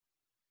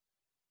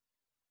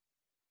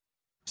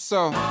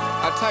So,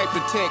 I typed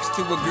a text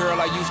to a girl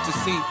I used to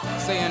see,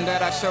 saying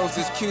that I chose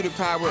this cutie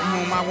pie with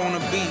whom I wanna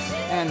be.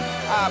 And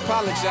I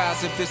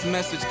apologize if this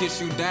message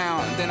gets you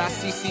down. Then I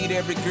CC'd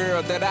every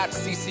girl that I'd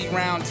CC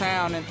round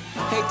town. And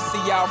hate to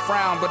see y'all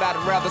frown, but I'd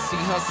rather see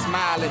her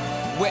smiling.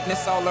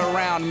 Wetness all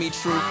around me,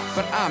 true,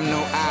 but I'm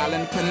no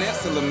island.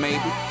 Peninsula,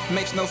 maybe.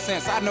 Makes no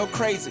sense, I know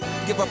crazy.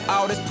 Give up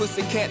all this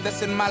pussycat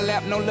that's in my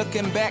lap, no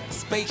looking back.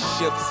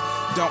 Spaceships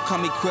don't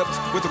come equipped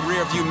with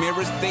rear view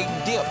mirrors, they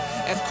dip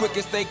as quick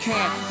as they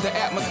can. The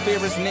atmosphere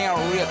is now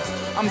ripped.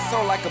 I'm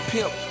so like a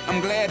pimp. I'm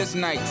glad it's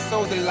night,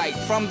 so the light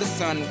from the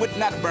sun would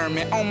not burn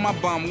me on my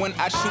bum when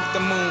I shoot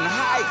the moon.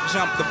 High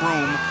jump the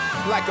broom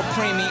like a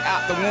preemie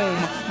out the womb.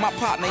 My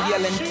partner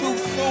yelling too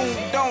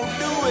soon. Don't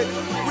do it.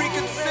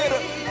 Reconsider.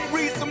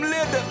 Read some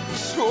litter.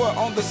 Sure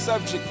on the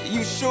subject.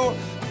 You sure?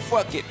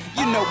 Fuck it.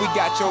 You know we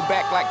got your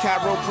back like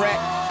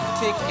chiropractic.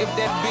 If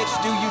that bitch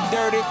do you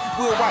dirty,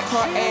 we'll wipe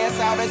her ass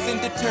out as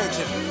in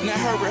detergent. Now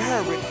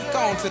hurry, go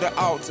on to the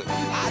altar.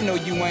 I know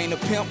you ain't a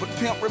pimp, but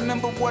pimp,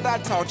 remember what I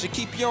taught you.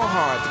 Keep your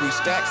heart, 3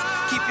 stacks.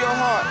 Keep your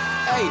heart,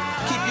 hey,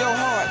 keep your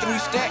heart, 3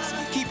 stacks.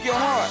 Keep your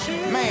heart.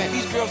 Man,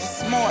 these girls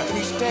are smart, 3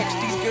 stacks.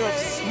 These girls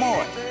are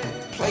smart.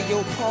 Play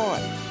your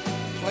part.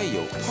 Play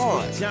your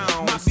part.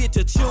 My bitch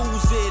a choose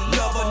it,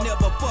 lover,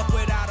 never fuck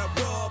without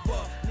a rubber.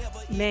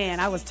 Man,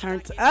 I was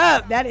turned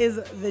up. That is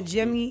the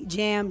Jimmy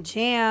Jam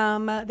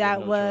Jam.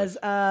 That was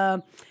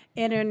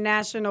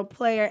International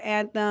Player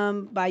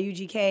Anthem by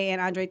UGK and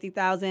Andre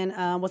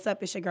 3000. What's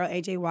up? It's your girl,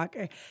 AJ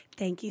Walker.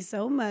 Thank you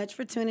so much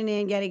for tuning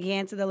in yet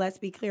again to the Let's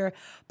Be Clear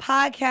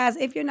podcast.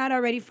 If you're not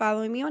already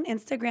following me on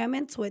Instagram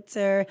and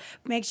Twitter,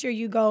 make sure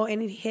you go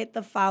and hit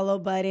the follow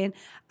button.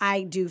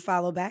 I do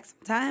follow back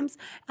sometimes.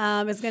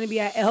 It's going to be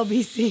at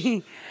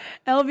LBC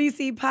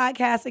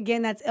Podcast.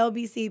 Again, that's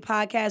LBC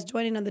Podcast.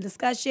 Joining on the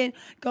discussion.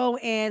 Go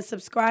and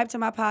subscribe to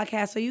my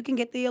podcast so you can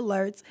get the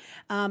alerts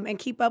and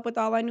keep up with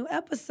all our new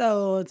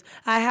episodes.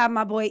 I have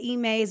my boy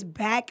E-Maze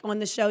back on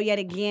the show yet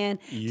again.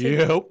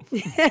 Yep.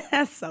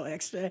 That's so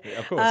extra. Yeah,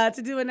 of course.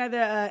 To do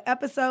another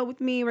episode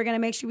with me. We're going to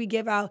make sure we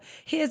give out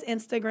his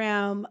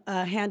Instagram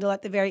handle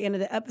at the very end of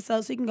the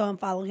episode so you can go and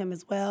follow him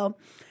as well.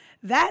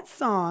 That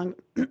song,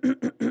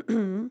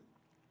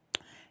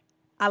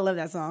 I love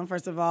that song,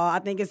 first of all. I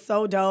think it's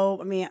so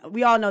dope. I mean,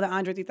 we all know that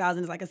Andre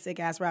 3000 is like a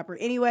sick-ass rapper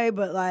anyway,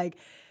 but like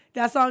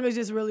that song is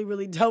just really,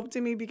 really dope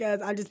to me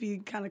because I just be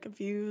kind of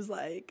confused.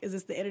 Like, is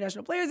this the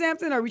International Players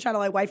Anthem or are we trying to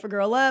like wife a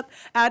girl up?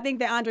 And I think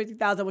that Andre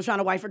 3000 was trying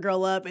to wife a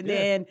girl up and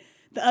then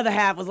the other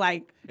half was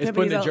like... It's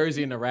putting the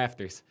jersey in the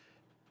rafters.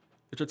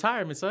 It's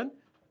retirement, son.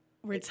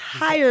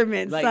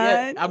 Retirement, like,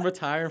 son. Yeah, I'm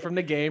retiring from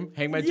the game.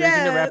 Hang my jersey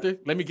in the rafters.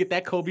 Let me get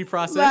that Kobe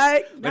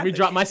process. Let me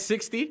drop my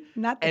 60.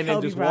 Not the and Kobe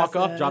then just process.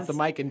 walk off, drop the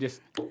mic, and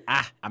just,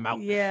 I'm out.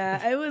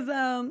 Yeah, it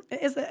was,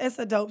 it's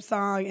a dope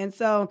song. And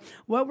so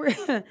what we're,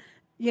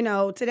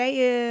 today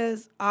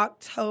is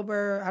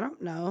October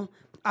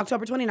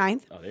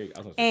 29th. Oh, there you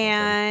go.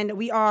 And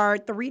we are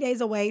 3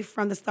 days away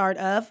from the start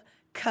of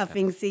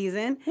cuffing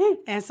season.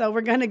 And so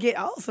we're going to get,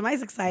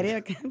 somebody's excited.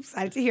 I'm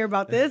excited to hear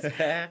about this.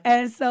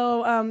 And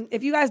so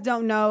if you guys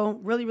don't know,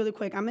 really, really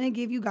quick, I'm going to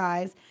give you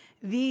guys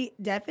the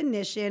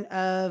definition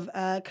of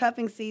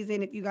cuffing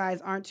season if you guys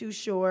aren't too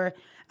sure.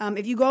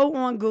 If you go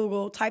on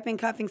Google, type in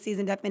cuffing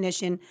season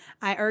definition,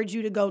 I urge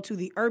you to go to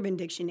the Urban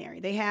Dictionary.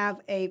 They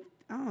have a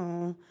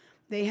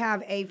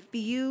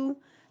few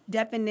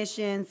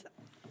definitions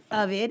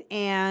of it,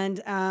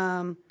 and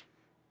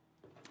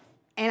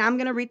I'm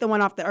going to read the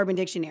one off the Urban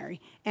Dictionary.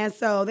 And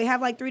so they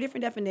have like 3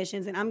 different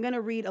definitions, and I'm going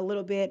to read a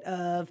little bit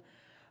of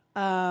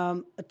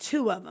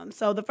 2 of them.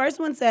 So the first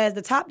one says,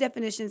 the top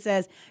definition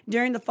says,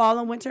 during the fall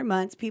and winter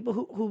months, people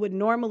who would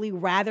normally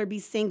rather be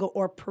single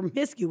or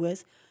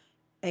promiscuous,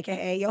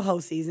 a.k.a. your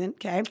hoe season,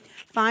 okay,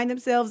 find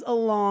themselves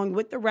along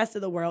with the rest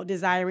of the world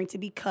desiring to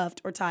be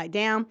cuffed or tied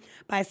down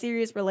by a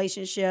serious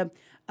relationship.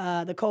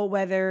 The cold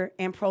weather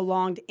and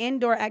prolonged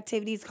indoor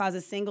activities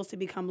causes singles to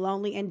become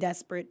lonely and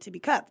desperate to be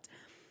cuffed.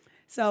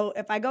 So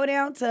if I go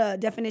down to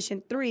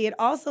definition 3, it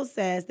also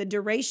says the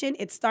duration,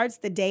 it starts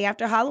the day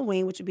after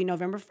Halloween, which would be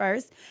November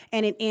 1st,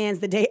 and it ends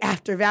the day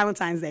after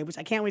Valentine's Day, which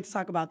I can't wait to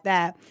talk about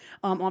that,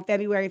 on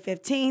February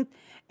 15th.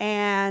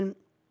 And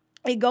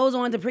it goes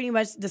on to pretty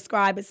much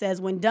describe, it says,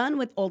 when done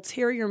with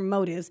ulterior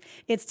motives,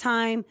 it's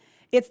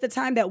the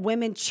time that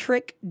women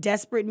trick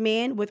desperate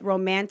men with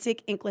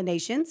romantic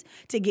inclinations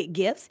to get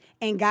gifts,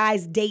 and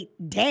guys date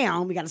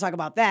down, we got to talk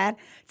about that,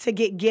 to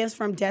get gifts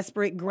from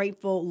desperate,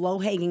 grateful,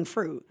 low-hanging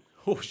fruit.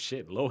 Oh,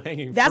 shit,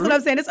 low-hanging fruit? That's what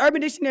I'm saying. This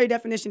Urban Dictionary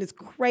definition is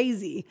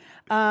crazy.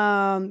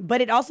 But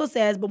it also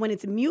says, but when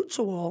it's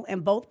mutual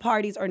and both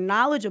parties are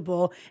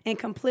knowledgeable and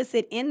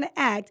complicit in the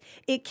act,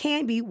 it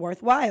can be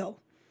worthwhile.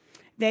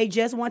 They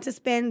just want to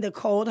spend the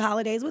cold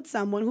holidays with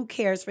someone who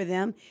cares for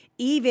them,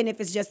 even if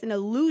it's just an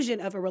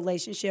illusion of a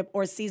relationship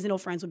or seasonal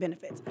friends with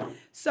benefits.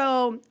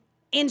 So,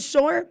 in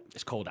short,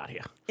 it's cold out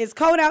here. It's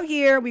cold out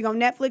here. We go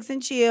Netflix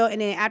and chill,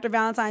 and then after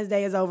Valentine's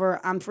Day is over,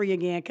 I'm free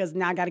again because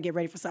now I got to get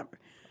ready for summer.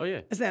 Oh,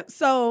 yeah.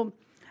 So,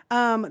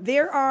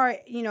 there are,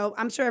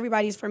 I'm sure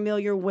everybody's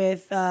familiar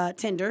with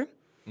Tinder.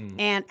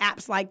 and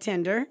apps like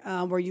Tinder,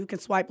 where you can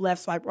swipe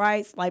left, swipe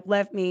right. Swipe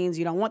left means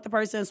you don't want the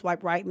person.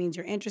 Swipe right means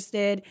you're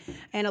interested.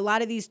 And a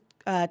lot of these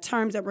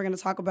terms that we're going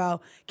to talk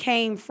about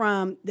came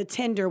from the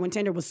Tinder when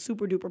Tinder was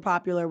super duper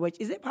popular. Which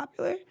is it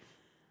popular?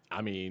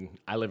 I mean,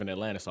 I live in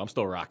Atlanta, so I'm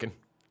still rocking.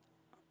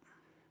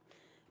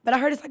 But I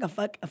heard it's like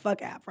a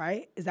fuck app,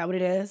 right? Is that what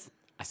it is?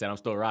 I said I'm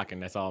still rocking.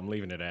 That's all I'm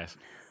leaving it as.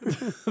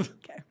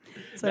 Okay.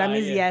 So that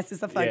means yes,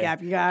 it's a fuck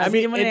app, you guys. I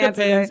mean, it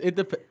depends. It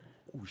depends.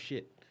 Oh,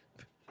 shit.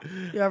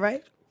 You all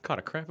right? Caught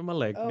a cramp in my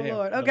leg. Oh, Damn.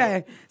 Lord.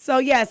 Okay. So,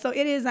 yeah. So,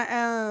 it is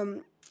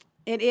an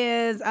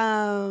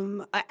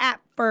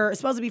app for, it's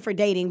supposed to be for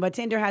dating, but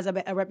Tinder has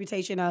a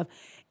reputation of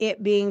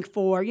it being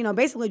for,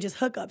 basically just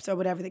hookups or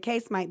whatever the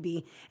case might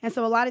be. And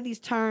so a lot of these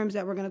terms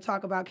that we're going to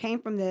talk about came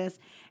from this.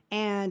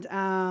 And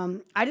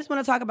I just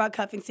want to talk about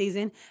cuffing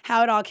season,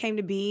 how it all came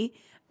to be.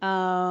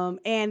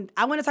 And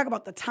I want to talk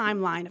about the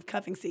timeline of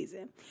cuffing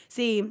season.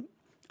 See,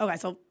 okay,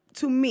 so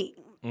to me,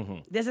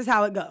 this is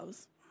how it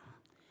goes.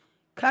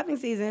 Cuffing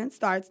season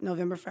starts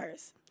November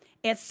 1st.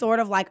 It's sort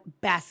of like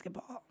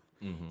basketball.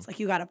 It's like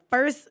you got a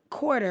first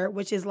quarter,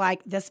 which is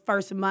like this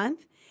first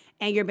month,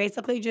 and you're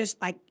basically just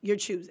like you're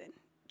choosing,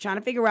 trying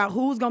to figure out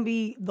who's going to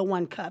be the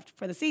one cuffed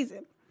for the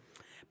season.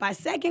 By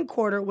second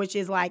quarter, which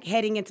is like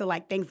heading into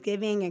like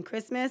Thanksgiving and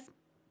Christmas,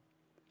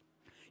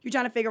 you're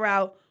trying to figure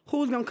out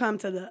who's going to come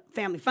to the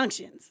family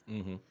functions,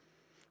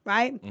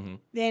 right?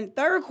 Then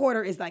third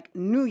quarter is like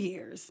New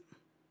Year's.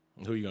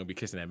 Who you going to be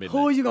kissing at midnight?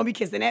 Who are you going to be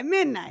kissing at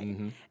midnight?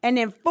 And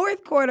then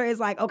fourth quarter is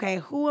like, okay,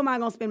 who am I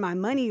going to spend my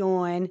money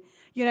on?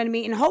 You know what I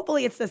mean? And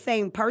hopefully it's the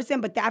same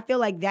person, but I feel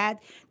like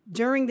that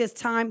during this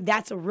time,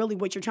 that's really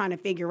what you're trying to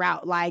figure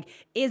out. Like,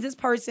 is this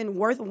person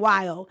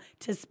worthwhile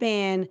to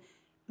spend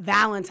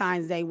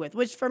Valentine's Day with?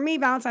 Which for me,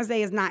 Valentine's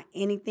Day is not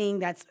anything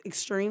that's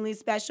extremely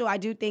special. I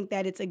do think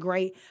that it's a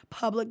great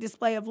public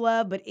display of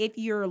love, but if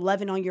you're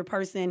loving on your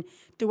person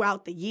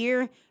throughout the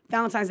year,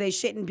 Valentine's Day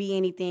shouldn't be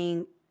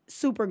anything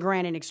super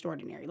grand and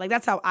extraordinary. Like,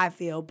 that's how I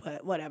feel,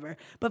 but whatever.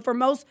 But for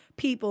most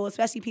people,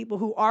 especially people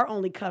who are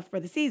only cuffed for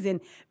the season,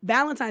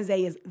 Valentine's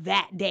Day is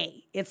that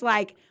day. It's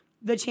like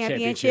the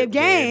championship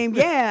game.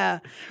 Yeah.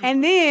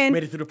 And then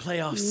made it through the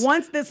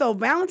playoffs. So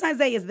Valentine's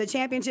Day is the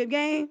championship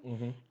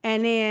game,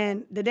 and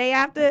then the day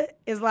after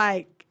is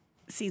like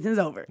season's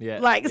over. Yeah.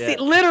 Like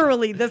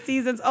literally the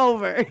season's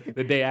over.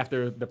 The day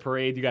after the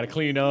parade, you got to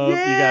clean up.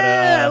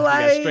 Yeah, you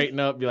got to straighten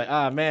up. Be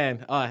like,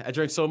 man, I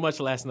drank so much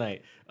last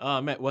night.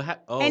 Man,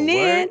 what? And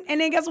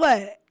then guess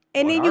what?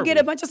 And then you get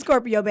a bunch of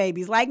Scorpio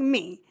babies like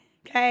me.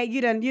 Okay, you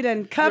done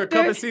cuffed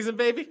You're a cuffing season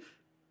baby.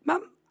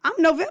 I'm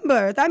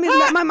November. That means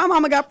my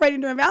mama got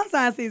pregnant during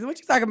Valentine's season. What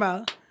you talking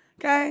about?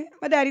 Okay,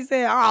 my daddy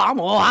said, I'm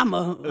a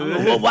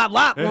wop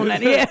wop on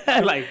that.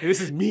 Yeah, like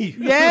this is me.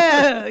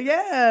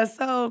 yeah.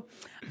 So,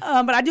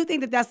 but I do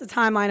think that that's the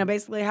timeline of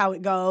basically how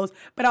it goes.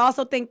 But I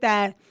also think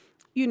that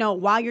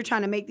while you're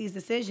trying to make these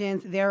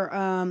decisions,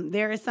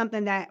 there is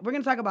something that we're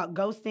gonna talk about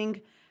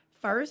ghosting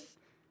first,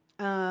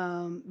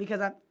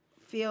 because I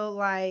feel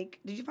like,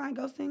 did you find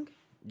ghosting?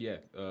 Yeah.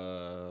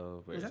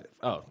 Where is it?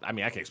 Oh, I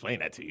mean, I can explain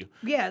that to you.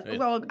 Yeah.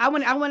 Well, I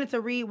wanted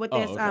to read what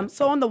this. Okay.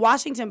 So on the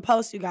Washington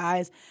Post, you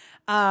guys,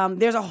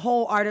 there's a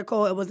whole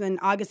article. It was in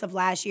August of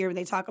last year. Where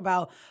they talk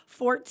about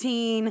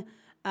 14.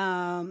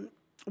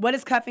 What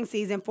is cuffing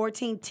season?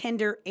 14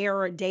 Tinder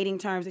era dating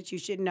terms that you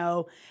should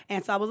know.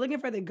 And so I was looking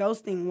for the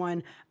ghosting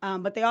one,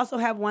 but they also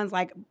have ones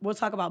like, we'll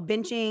talk about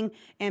benching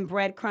and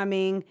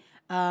breadcrumbing.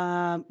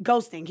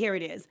 Ghosting. Here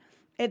it is.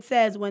 It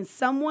says, when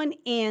someone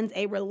ends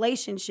a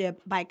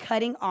relationship by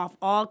cutting off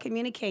all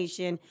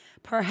communication,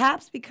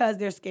 perhaps because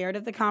they're scared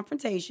of the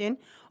confrontation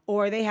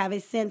or they have a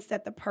sense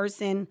that the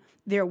person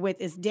they're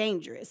with is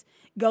dangerous.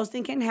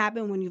 Ghosting can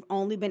happen when you've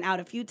only been out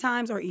a few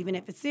times or even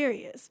if it's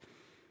serious.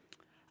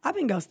 I've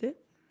been ghosted.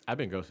 I've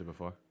been ghosted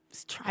before.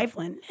 It's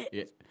trifling.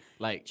 Yeah.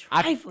 Like,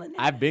 trifling.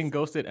 I've been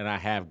ghosted and I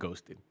have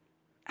ghosted.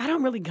 I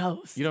don't really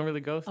ghost. You don't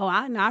really ghost? Oh,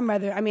 I'm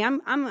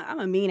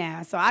a mean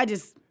ass. So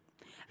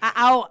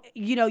I'll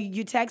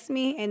you text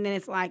me and then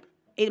it's like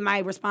my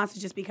response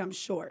just becomes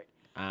short.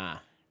 I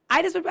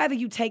just would rather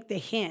you take the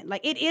hint.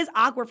 Like, it is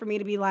awkward for me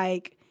to be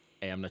like,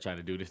 hey, I'm not trying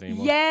to do this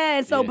anymore.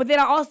 Yeah. So, but then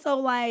I also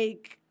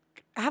like,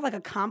 I have like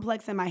a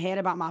complex in my head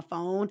about my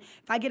phone.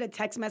 If I get a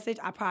text message,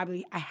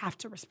 I have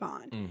to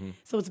respond.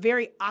 So it's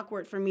very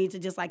awkward for me to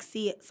just like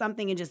see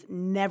something and just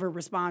never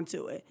respond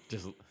to it.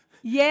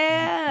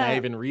 Not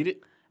even read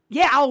it?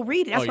 Yeah, I'll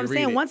read it. That's what I'm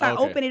saying. Once I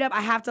okay. open it up, I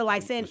have to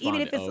like send,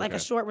 even if it's like a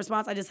short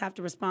response, I just have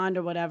to respond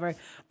or whatever.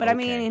 But I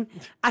mean,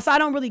 so I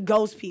don't really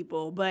ghost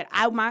people, but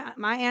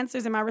my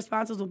answers and my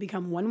responses will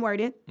become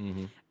one-worded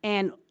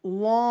and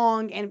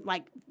long and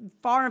like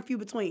far and few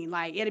between.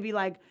 Like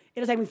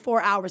it'll take me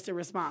 4 hours to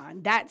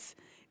respond. That's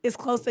as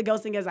close to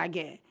ghosting as I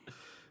get.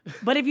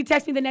 But if you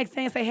text me the next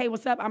day and say, hey,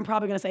 what's up? I'm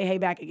probably going to say, hey,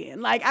 back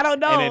again. Like, I don't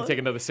know. And then take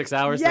another 6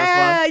 hours to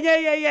respond?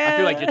 Yeah. I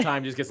feel like your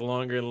time just gets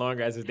longer and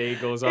longer as the day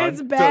goes on.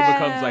 It's bad.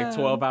 Until it becomes like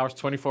 12 hours,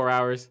 24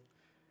 hours.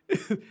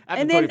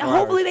 And then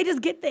hopefully they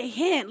just get the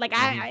hint. Like,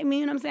 I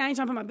mean, you know what I'm saying? I ain't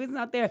trying to put my business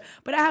out there.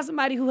 But I have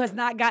somebody who has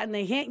not gotten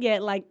the hint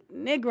yet. Like,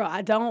 Negro,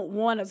 I don't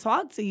want to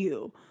talk to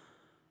you.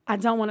 I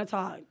don't want to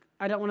talk.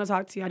 I don't want to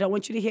talk to you. I don't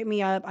want you to hit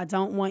me up. I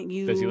don't want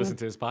you. Does he listen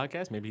to this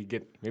podcast? Maybe he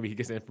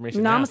gets the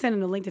information. No, now. I'm gonna send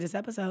him the link to this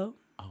episode.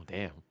 Oh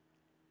damn.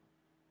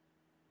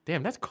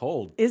 Damn, that's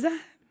cold. Is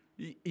that?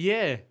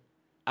 Yeah.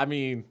 I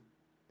mean,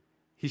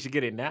 he should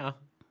get it now.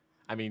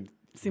 I mean,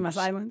 see my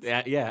silence?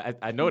 Yeah.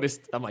 I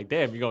noticed. I'm like,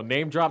 damn, you gonna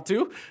name drop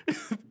too?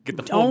 Get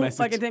the full Don't message.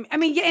 fucking tempt me. I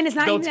mean, yeah, and it's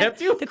not Don't even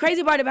tempt you? The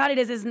crazy part about it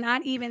is it's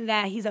not even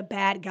that he's a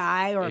bad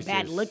guy or It's a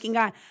bad just- looking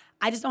guy.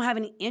 I just don't have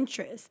any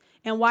interest.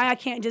 And why I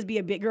can't just be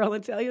a big girl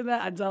and tell you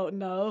that, I don't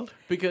know.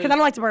 Because I don't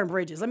like to burn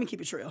bridges. Let me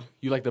keep it real.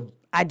 you like the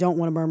I don't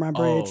want to burn my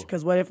bridge Oh.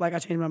 because what if like I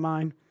change my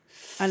mind?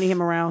 I need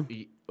him around.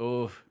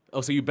 oh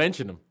so you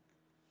benching him?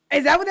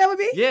 Is that what that would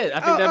be? Yeah, I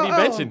think that'd be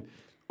benching.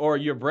 Or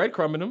you're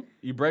breadcrumbing him.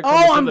 You breadcrumbing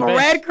Oh, I'm to the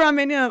bench.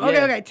 breadcrumbing him. Okay,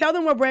 Yeah. okay. Tell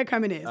them what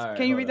breadcrumbing is. All right,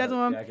 Can you hold read that to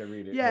up. him? Yeah, I can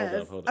read it.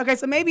 Yes. Hold up. Okay,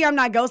 so maybe I'm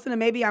not ghosting him.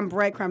 Maybe I'm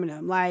breadcrumbing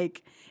him.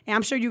 Like, and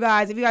I'm sure you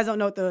guys, if you guys don't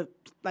know what the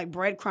like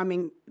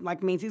breadcrumbing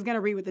like means, he's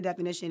gonna read what the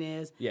definition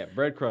is. Yeah,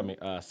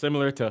 breadcrumbing,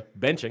 similar to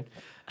benching.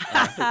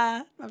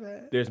 My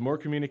bad. There's more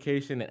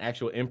communication and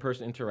actual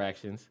in-person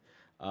interactions.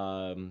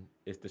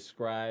 It's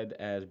described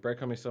as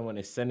breadcrumbing someone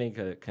is sending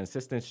a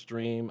consistent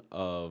stream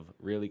of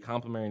really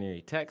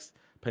complimentary text,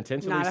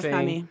 potentially Nah, that's not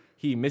saying me.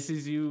 he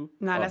misses you.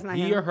 Nah, that's not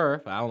he him. or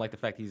her. But I don't like the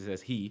fact he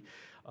says he.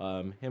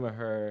 Him or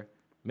her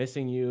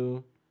missing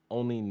you,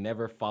 only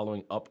never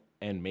following up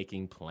and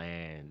making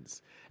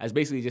plans. As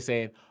basically just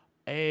saying,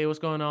 hey, what's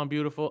going on,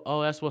 beautiful?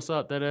 Oh, that's what's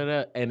up,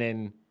 da-da-da. And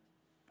then,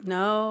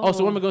 No. oh,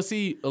 so when am I going to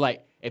see you?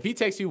 Like, if he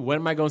texts you, when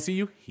am I going to see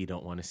you? He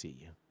don't want to see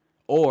you.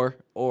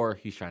 Or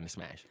he's trying to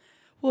smash.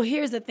 Well,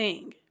 here's the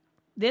thing.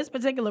 This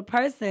particular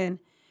person,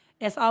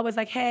 it's always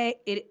like, hey,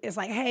 it's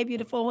like, hey,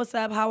 beautiful, what's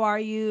up? How are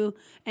you?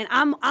 And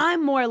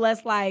I'm more or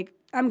less like,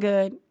 I'm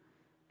good.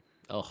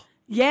 Oh.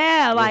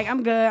 Yeah, like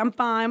I'm good, I'm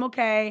fine, I'm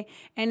okay.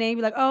 And then you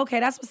be like, oh, okay,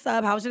 that's what's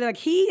up. How was your day? Like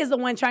he is the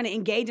one trying to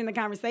engage in the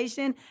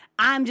conversation.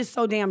 I'm just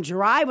so damn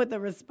dry with the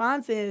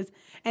responses.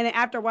 And then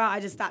after a while, I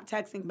just stop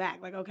texting back.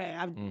 Like, okay,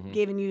 I've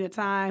given you the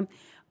time.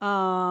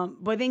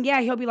 But then yeah,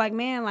 he'll be like,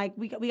 man, like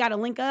we got to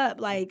link up.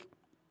 Like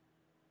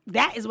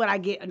that is what I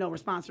get. No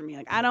response from me.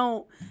 Like I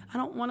don't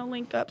want to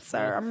link up,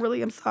 sir.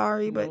 I'm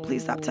sorry, but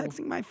please stop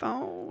texting my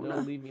phone. No,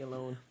 leave me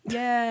alone.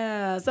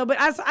 Yeah. So, but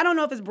I don't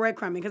know if it's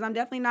breadcrumbing because I'm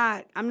definitely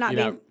not. I'm not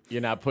being.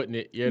 You're not putting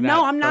it. You're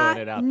No, not I'm not.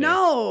 throwing it out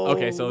No. there.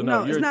 Okay, so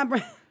no, it's not.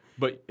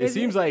 But it Is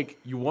seems it? like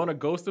you want to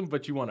ghost him,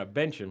 but you want to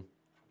bench him.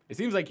 It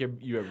seems like you're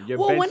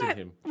Well, benching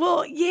him.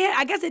 Well, yeah,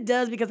 I guess it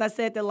does because I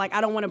said that like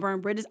I don't want to burn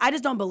bridges. I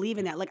just don't believe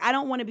in that. Like I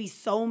don't want to be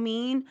so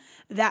mean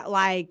that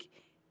like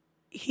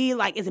he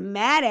like is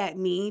mad at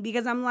me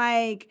because I'm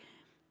like,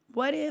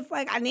 what if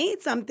like I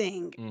need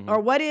something? Or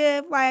what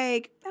if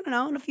like, I don't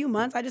know, in a few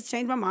months I just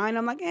change my mind.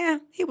 I'm like,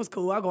 he was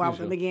cool. I'll go out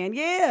with him again.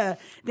 Yeah.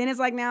 Then it's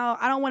like now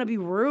I don't want to be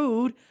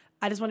rude.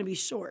 I just want to be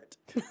short.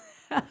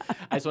 I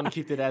just want to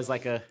keep it as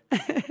like a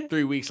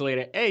 3 weeks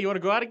later. Hey, you want to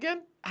go out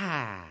again?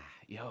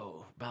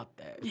 About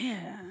that.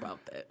 Yeah.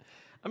 About that.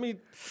 I mean,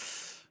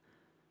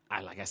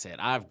 like I said,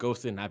 I've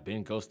ghosted and I've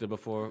been ghosted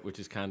before, which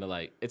is kind of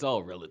like, it's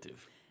all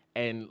relative.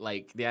 And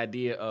like the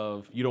idea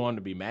of you don't want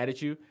to be mad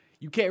at you,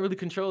 you can't really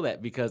control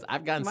that because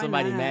I've gotten Why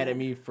somebody not? mad at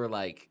me for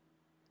like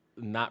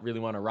not really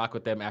want to rock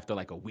with them after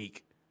like a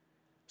week.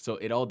 So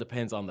it all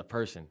depends on the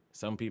person.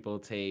 Some people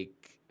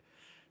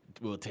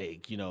will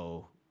take,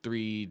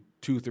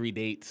 2-3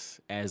 dates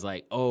as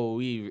like, oh,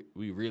 we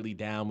really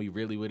down, we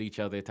really with each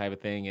other type of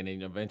thing. And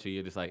then eventually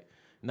you're just like,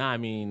 nah, I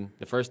mean,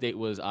 the first date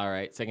was all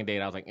right. Second date,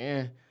 I was like,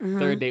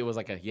 Third date was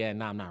like I'm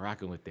not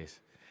rocking with this.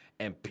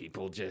 And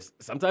people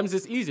just, sometimes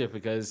it's easier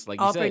because like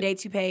All you said. 3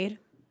 dates you paid?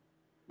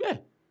 Yeah,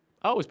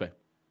 I always pay.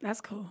 That's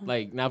cool.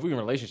 Like now if we're in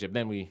a relationship,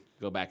 then we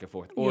go back and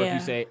forth. Or if Yeah. you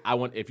say,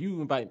 if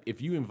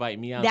you invite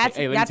me out, That's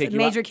say, hey, let me that's take a you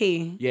major out.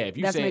 key. Yeah, if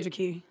you that's say a major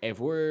key.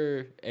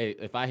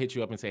 if I hit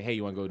you up and say, hey,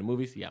 you want to go to the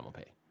movies? Yeah, I'm gonna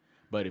pay.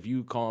 But if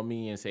you call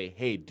me and say,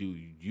 hey, do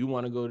you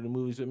want to go to the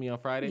movies with me on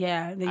Friday?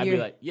 Yeah, then I'd be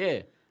you're- like,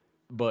 yeah.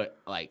 But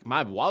like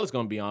my wallet's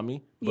gonna be on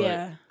me. But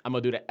Yeah. I'm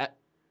gonna do that.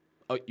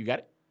 Oh, you got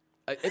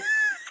it?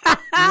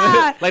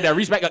 Like that.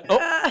 Reach back.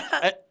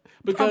 Like,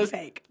 because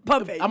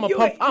Pump fake. I'm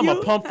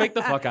a pump fake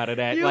the fuck out of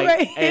that. You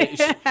Like,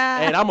 ain't-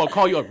 and I'm gonna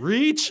call you a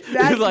reach.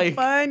 That's like,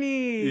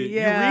 funny. you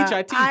Yeah. reach,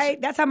 I teach.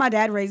 That's how my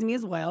dad raised me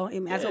as well.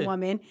 As a Yeah.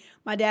 woman,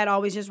 my dad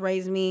always just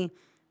raised me.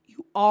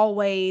 You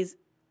always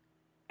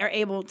are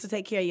able to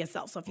take care of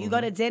yourself. So if you go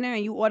to dinner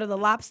and you order the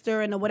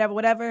lobster and the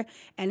whatever,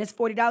 and it's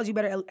 $40, you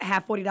better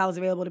have $40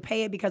 available to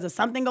pay it because if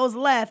something goes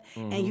left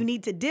and you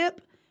need to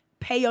dip,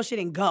 pay your shit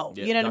and go.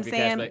 Yeah, you know what I'm dump your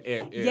cash saying? like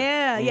air.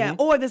 Yeah, yeah.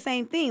 Or the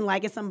same thing.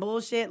 Like it's some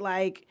bullshit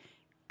like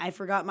I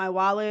forgot my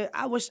wallet.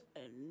 I wish a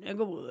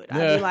nigga would. I'd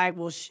Yeah. be like,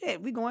 well,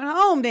 shit, we going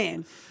home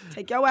then.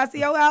 Take your ass to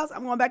your house.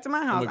 I'm going back to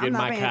my house. gonna get I'm in not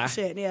my paying car. for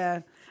shit.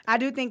 Yeah. I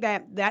do think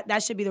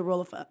that should be the rule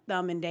of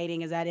thumb in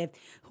dating is that if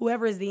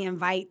whoever is the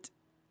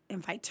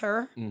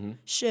inviter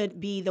should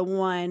be the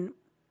one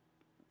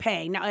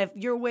paying. Now, if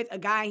you're with a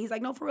guy and he's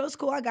like, no, for real, it's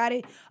cool, I got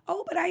it.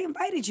 Oh, but I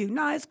invited you.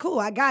 No, it's cool,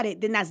 I got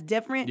it. Then that's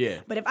different. Yeah.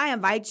 But if I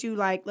invite you,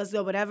 like, let's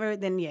do whatever,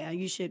 then yeah,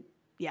 you should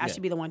I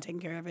should be the one taking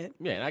care of it.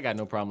 Yeah, and I got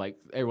no problem. Like,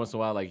 every once in a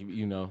while, like,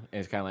 you know, and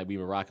it's kind of like we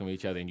were rocking with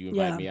each other and you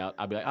invite me out.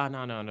 I'll be like, oh,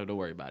 no, don't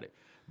worry about it.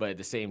 But at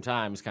the same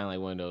time, it's kind of like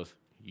one of those,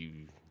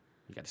 you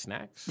got the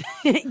snacks?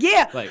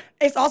 Yeah. Like,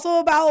 it's also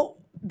about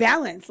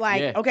balance.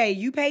 Like, Yeah. okay,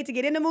 you paid to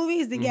get into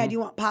movies, then do you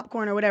want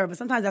popcorn or whatever? But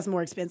sometimes that's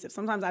more expensive.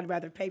 Sometimes I'd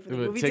rather pay for the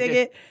movie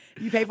ticket.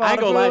 You pay for all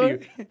the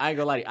food. I ain't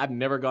gonna lie to you. I've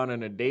never gone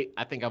on a date.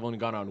 I think I've only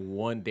gone on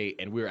one date,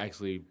 and we were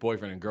actually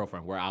boyfriend and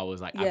girlfriend, where I was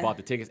like, I bought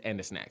the tickets and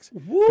the snacks.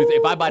 Woo.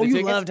 If I buy the you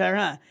tickets, loved her,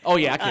 huh? Oh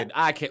yeah,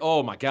 I can.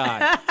 Oh my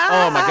god.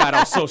 I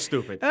was so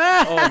stupid.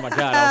 Oh my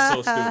god, I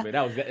was so stupid.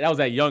 That was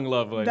that young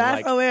love.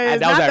 That's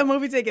hilarious. Not the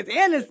movie tickets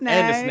and the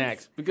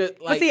snacks. Because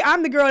but see,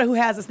 I'm the girl who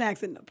has the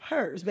snacks in the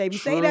purse, baby.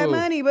 True. Save that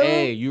money, boo.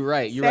 Hey, you're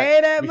right. Save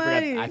that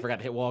money. I forgot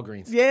to hit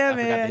Walgreens. Yeah,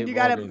 man. You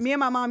gotta. Me and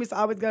my mom used to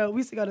always go. We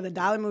used to go to the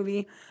dollar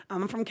movie.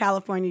 I'm from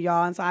California,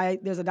 y'all, and so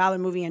there's a dollar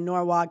movie in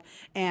Norwalk,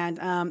 and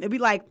it'd be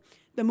like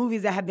the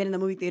movies that have been in the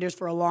movie theaters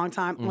for a long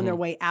time on their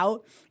way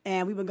out,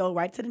 and we would go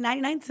right to the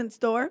 99-cent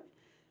store.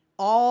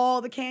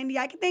 All the candy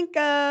I could think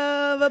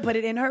of, put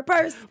it in her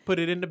purse. Put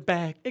it in the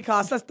bag. It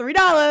cost us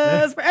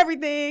 $3 for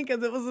everything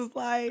because it was just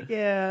like,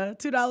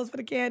 $2 for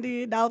the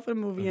candy, $1 for the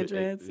movie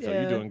entrance. So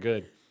you're doing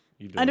good.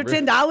 Under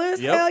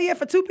 $10? Yep. Hell yeah,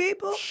 for two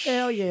people?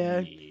 Hell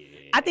yeah.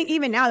 I think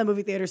even now the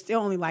movie theater is still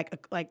only like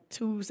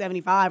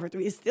 $2.75 or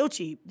 $3. It's still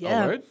cheap.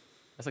 Yeah. Oh, word?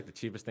 That's like the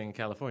cheapest thing in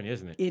California,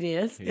 isn't it? It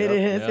is. Yep,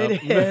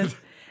 It is.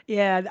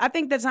 Yeah. I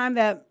think the time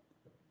that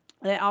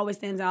always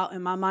stands out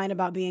in my mind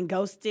about being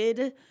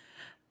ghosted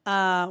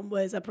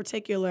was a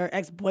particular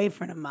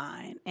ex-boyfriend of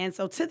mine. And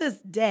so to this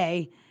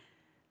day,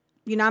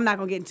 you know, I'm not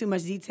going to get into too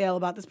much detail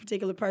about this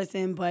particular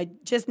person,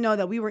 but just know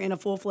that we were in a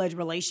full-fledged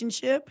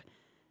relationship,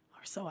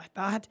 or so I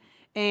thought.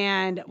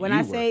 And when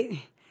I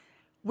say...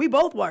 We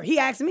both were. He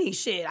asked me.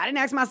 Shit, I didn't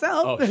ask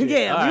myself. Oh,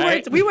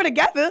 shit. We were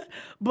together.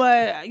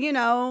 But, you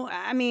know,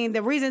 I mean,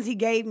 the reasons he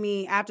gave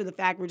me after the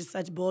fact were just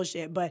such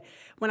bullshit. But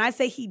when I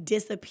say he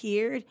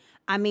disappeared,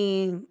 I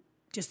mean,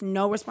 just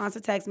no response to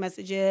text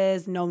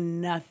messages, no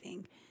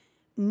nothing.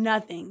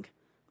 Nothing.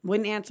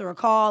 Wouldn't answer a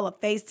call, a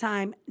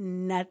FaceTime,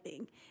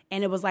 nothing.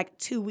 And it was like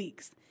 2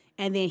 weeks.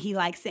 And then he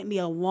like sent me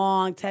a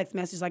long text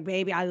message like,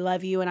 baby, I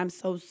love you and I'm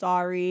so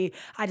sorry.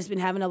 I just been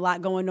having a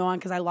lot going on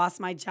because I lost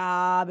my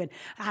job and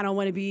I don't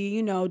want to be,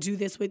 you know, do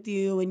this with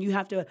you and you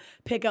have to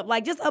pick up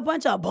like just a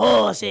bunch of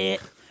bullshit.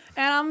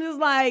 And I'm just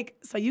like,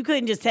 so you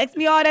couldn't just text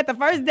me all that the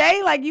first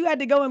day? Like you had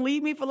to go and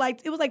leave me for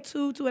like, it was like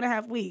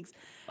 2.5 weeks.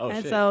 Oh,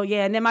 and shit. So,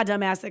 yeah, and then my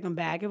dumb ass took him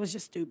back. It was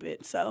just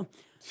stupid. So...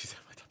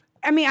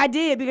 I mean, I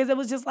did because it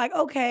was just like,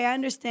 okay, I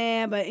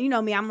understand. But, you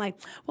know me, I'm like,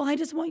 well, I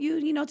just want you,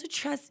 you know, to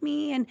trust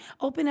me and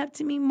open up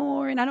to me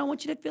more. And I don't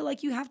want you to feel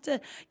like you have to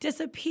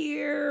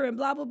disappear and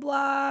blah, blah,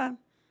 blah.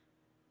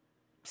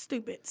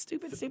 Stupid.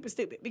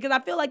 Because I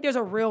feel like there's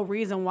a real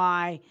reason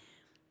why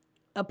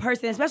a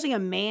person, especially a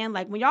man,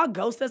 like when y'all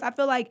ghost us, I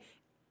feel like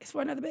it's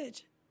for another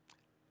bitch.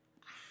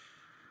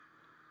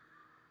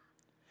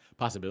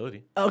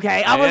 Possibility.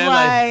 Okay, I was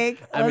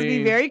like, let's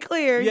be very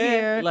clear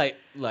here. Like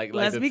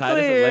let's the be title.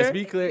 clear. Let's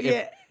be clear.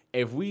 Yeah.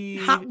 If we,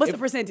 what's the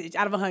percentage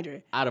out of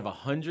 100? Out of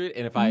 100,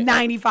 and if I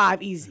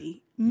 95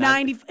 easy.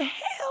 90.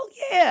 Hell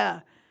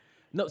yeah.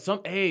 No,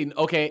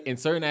 okay. In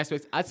certain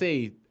aspects, I'd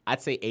say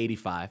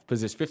 85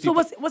 because there's 50. So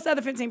what's the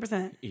other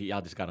 15%?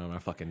 Y'all just got on our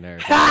fucking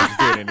nerves. I don't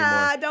do it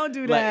anymore. Don't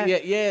do that.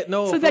 Like,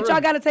 no. So that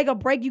y'all got to take a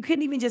break. You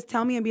couldn't even just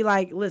tell me and be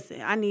like,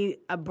 listen, I need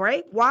a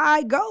break.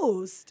 Why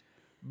ghost?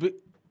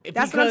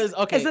 That's because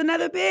it's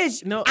another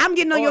bitch. No, I'm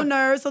getting on your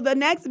nerves, so the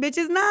next bitch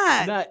is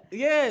not.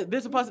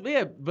 There's a possibility.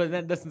 Yeah, but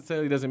that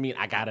necessarily doesn't mean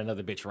I got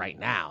another bitch right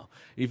now.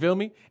 You feel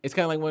me? It's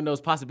kind of like one of those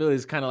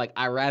possibilities. Kind of like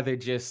I rather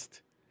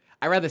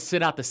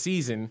sit out the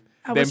season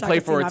than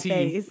play for a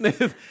team.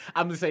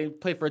 I'm just saying,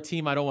 play for a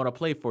team I don't want to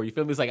play for. You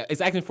feel me? It's like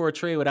it's asking for a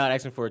trade without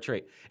asking for a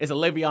trade. It's a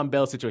Le'Veon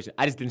Bell situation.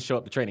 I just didn't show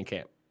up to training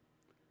camp.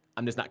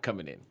 I'm just not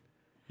coming in.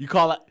 You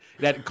call out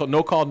that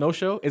no call, no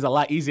show is a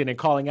lot easier than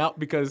calling out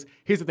because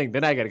here's the thing.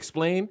 Then I got to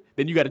explain.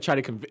 Then you got to try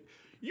to convince.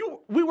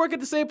 We work at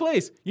the same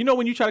place. You know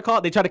when you try to call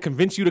out, they try to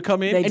convince you to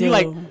come in. You're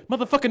like,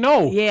 motherfucker,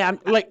 no. Yeah. I'm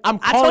calling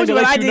I told you to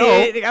what let I you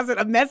know. did. I sent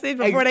a message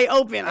before they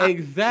open.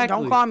 Exactly.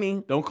 Don't call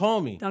me. Don't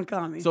call me. Don't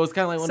call me. So it's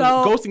kind of like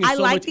ghosting is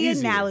so much easier. I like the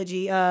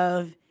analogy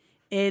of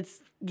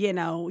it's, you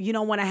know, you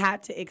don't want to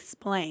have to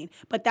explain.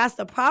 But that's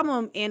the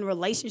problem in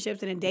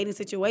relationships and in dating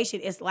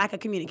situation. It's lack of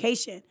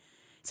communication.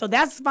 So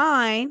that's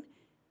fine.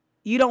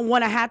 You don't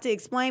want to have to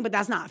explain, but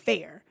that's not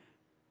fair.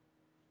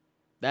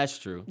 That's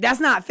true. That's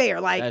not fair.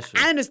 Like,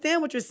 I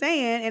understand what you're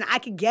saying, and I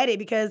could get it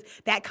because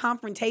that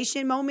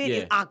confrontation moment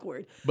is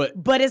awkward.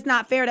 But it's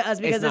not fair to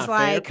us because it's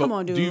like, come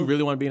on, dude. Do you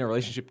really want to be in a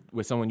relationship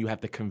with someone you have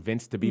to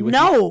convince to be with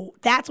you? No,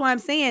 that's what I'm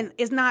saying.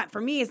 It's not,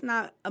 for me, it's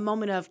not a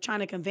moment of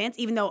trying to convince,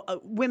 even though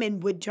women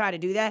would try to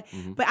do that.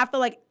 Mm-hmm. But I feel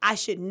like I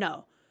should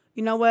know.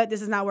 You know what?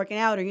 This is not working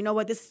out, or you know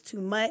what? This is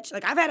too much.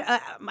 Like, I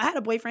had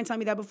a boyfriend tell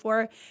me that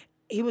before.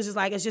 He was just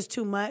like, it's just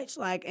too much.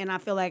 Like, and I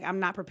feel like I'm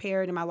not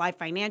prepared in my life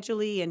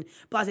financially and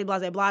blah, blah,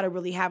 blah, blah, to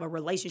really have a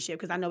relationship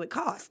because I know it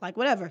costs. Like,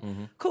 whatever.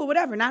 Mm-hmm. Cool,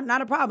 whatever.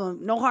 Not a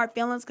problem. No hard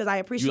feelings because I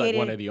appreciate it. You're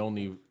like one of the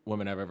only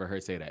women I've ever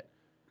heard say that.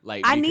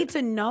 Like I need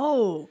to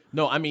know.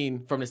 No, I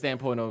mean from the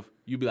standpoint of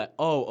you be like,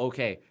 oh,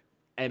 okay.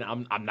 And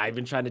I'm not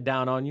even trying to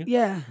down on you.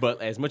 Yeah.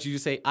 But as much as you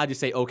say, I just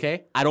say,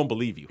 okay, I don't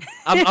believe you.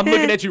 I'm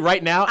looking at you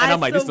right now, and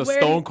I'm like, this is a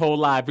stone cold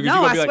lie. Because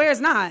no, you're I be swear like,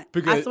 it's not.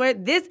 Because, I swear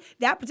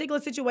that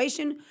particular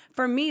situation,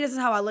 for me, this is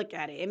how I look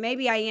at it. And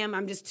maybe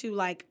I'm just too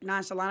like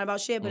nonchalant about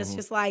shit, but it's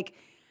just like,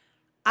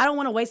 I don't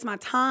want to waste my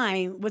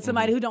time with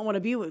somebody who don't want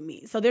to be with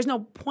me. So there's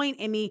no point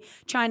in me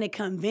trying to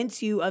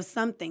convince you of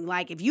something.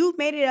 Like if you've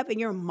made it up in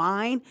your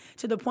mind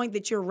to the point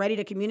that you're ready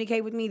to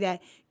communicate with me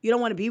that you don't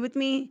want to be with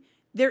me,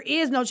 there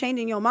is no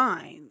changing your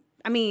mind.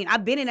 I mean,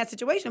 I've been in that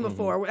situation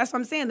before. That's what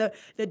I'm saying.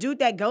 The dude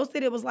that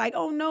ghosted, it was like,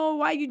 oh no,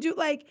 why you do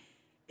like,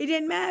 it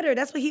didn't matter.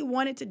 That's what he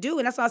wanted to do.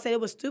 And that's why I said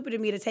it was stupid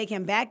of me to take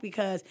him back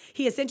because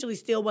he essentially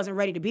still wasn't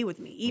ready to be with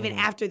me. Even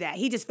after that,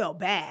 he just felt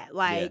bad.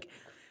 Like,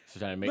 So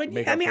trying to but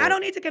make I up mean, for I it.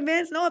 don't need to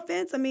convince. No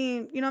offense. I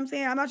mean, you know what I'm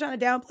saying? I'm not trying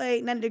to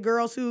downplay none of the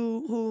girls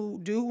who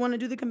do want to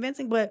do the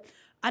convincing, but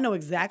I know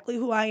exactly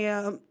who I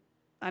am.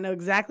 I know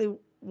exactly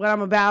what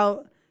I'm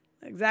about,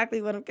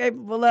 exactly what I'm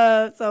capable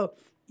of. So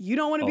you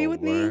don't want to be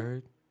with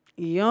me?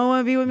 You don't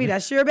want to be with me.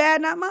 That's your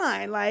bad, not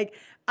mine. Like,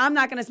 I'm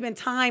not going to spend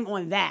time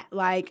on that.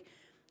 Like,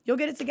 you'll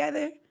get it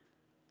together.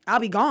 I'll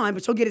be gone,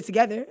 but you'll get it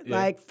together. Yeah.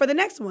 Like, for the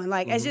next one.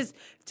 Like, it's just,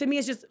 to me,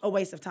 it's just a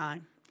waste of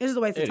time. It's just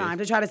a waste of time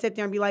to try to sit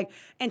there and be like,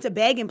 and to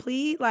beg and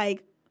plead,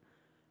 like,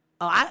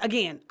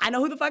 I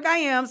know who the fuck I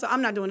am, so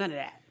I'm not doing none of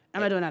that.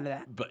 I'm not doing none of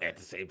that. But at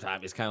the same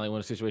time, it's kind of like one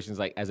of the situations,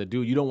 like, as a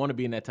dude, you don't want to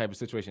be in that type of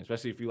situation,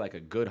 especially if you're, like, a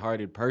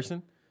good-hearted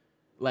person.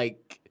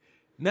 Like,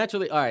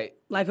 naturally, all right.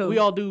 Like who? We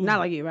all do. Not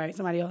like you, right?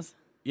 Somebody else?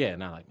 Yeah,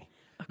 not like me.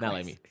 Not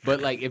like me. But,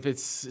 like, if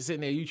it's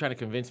sitting there, you trying to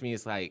convince me,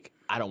 it's like,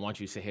 I don't want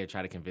you to sit here and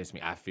try to convince me.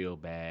 I feel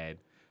bad.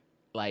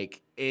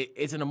 Like,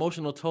 it's an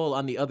emotional toll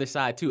on the other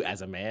side, too.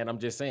 As a man, I'm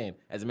just saying.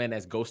 As a man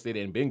that's ghosted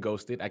and been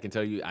ghosted, I can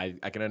tell you,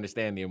 I can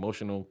understand the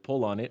emotional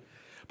pull on it.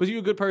 But you're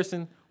a good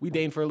person. We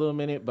dating for a little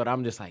minute, but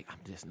I'm just like, I'm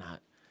just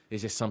not.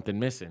 There's just something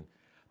missing.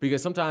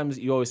 Because sometimes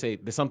you always say,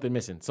 there's something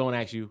missing. Someone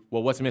asks you,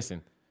 well, what's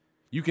missing?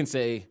 You can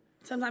say...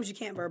 Sometimes you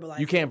can't verbalize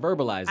You can't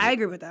verbalize it. I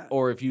agree with that.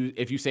 Or if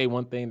you say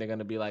one thing, they're going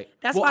to be like,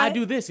 That's well, why I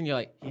do this. And you're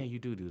like, yeah, you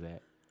do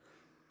that.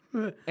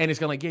 And it's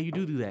going to like, yeah, you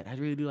do that. I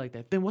really do like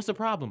that. Then what's the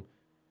problem?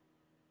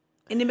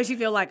 And it makes you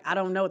feel like I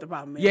don't know what the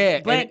problem is.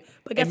 Yeah, but and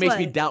guess it makes what?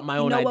 me doubt my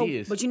own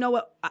ideas. But you know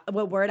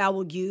what word I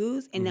will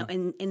use in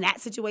that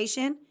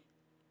situation?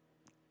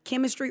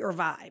 Chemistry or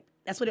vibe.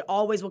 That's what it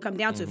always will come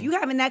down to. If you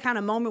having that kind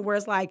of moment where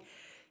it's like,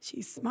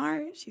 she's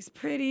smart, she's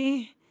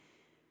pretty,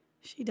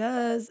 she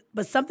does,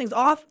 but something's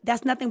off,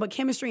 that's nothing but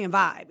chemistry and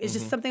vibe. It's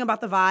just something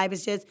about the vibe.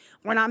 It's just,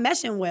 we're not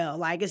meshing well.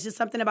 Like, it's just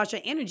something about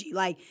your energy.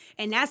 Like,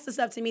 and that's the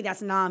stuff to me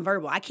that's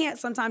nonverbal. I can't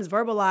sometimes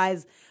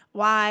verbalize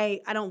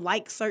why I don't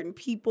like certain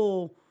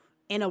people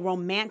in a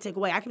romantic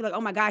way. I could be like,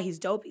 oh my God, he's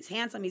dope, he's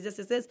handsome, he's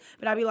this.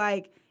 But I'd be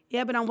like,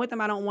 yeah, but I'm with him.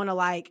 I don't want to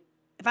like,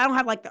 if I don't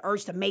have like the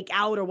urge to make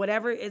out or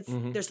whatever, it's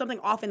there's something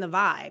off in the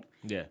vibe.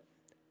 Yeah.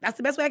 That's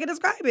the best way I can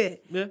describe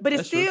it. Yeah, but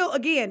it's that's true. still,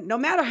 again, no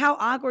matter how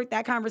awkward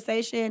that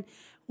conversation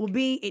will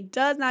be, it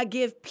does not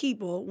give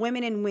people,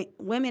 women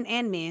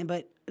and men,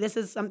 but this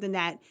is something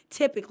that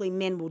typically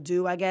men will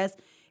do, I guess.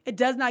 It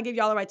does not give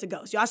y'all the right to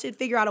ghost. Y'all should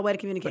figure out a way to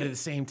communicate. But at the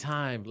same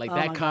time, like Oh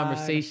that my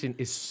conversation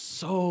is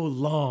so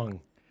long.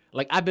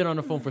 Like I've been on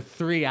the phone for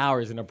 3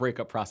 hours in a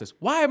breakup process.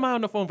 Why am I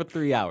on the phone for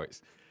 3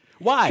 hours?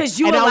 Why? Because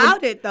you And I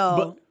allowed it, though.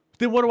 But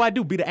then what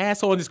do? Be the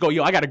asshole and just go,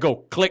 yo, I gotta go.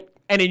 Click.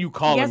 And then you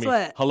calling Guess me.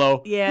 what?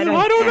 Hello? Yeah, No, they-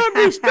 I don't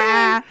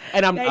understand.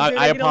 And They do. I They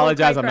get a little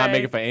apologize. I'm not cray-cray.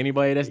 making for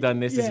anybody that's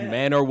done this. This is Yeah.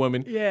 man or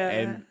woman. Yeah.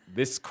 And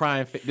this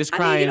crying I mean, you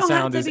sound don't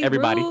have to is be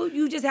everybody. rude.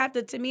 You just have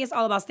to me, it's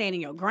all about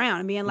standing your ground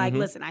and being like,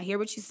 listen, I hear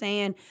what you're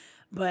saying,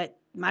 but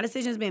my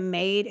decision's been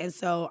made, and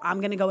so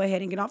I'm going to go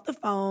ahead and get off the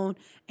phone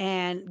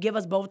and give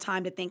us both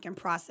time to think and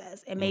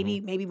process. And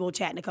maybe we'll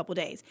chat in a couple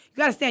days. You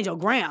got to stand your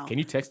ground. Can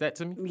you text that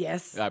to me?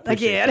 Yes. I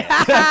appreciate Again.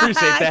 that. I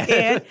appreciate that.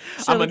 Again.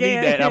 I'm Sure gonna need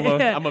can.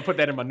 that. I'm gonna put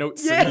that in my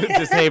notes. Yeah. And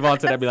just save on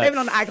to that. Be like, Save it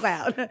on the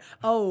iCloud.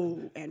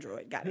 Oh,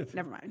 Android. Got it.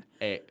 Never mind.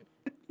 hey,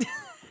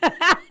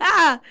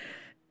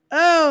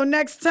 Oh,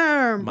 next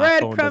term. my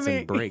phone Breadcrumbing.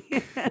 doesn't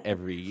break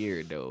every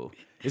year though.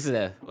 This is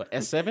a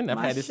S7. I've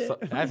had this. shit.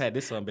 I've had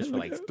this son bitch for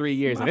like 3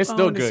 years, My and it's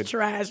still phone is good.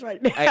 trash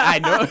right now. I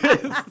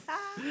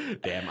know.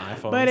 Damn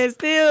iPhone. But it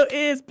still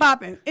is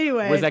popping.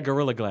 Anyway. Where's that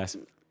Gorilla Glass?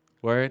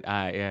 Word?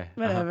 Yeah.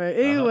 Whatever.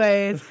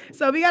 Anyways,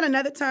 so we got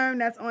another term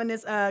that's on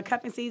this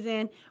cuffing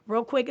season.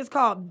 Real quick, it's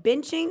called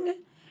benching.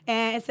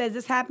 And it says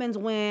this happens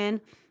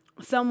when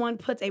someone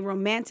puts a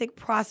romantic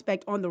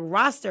prospect on the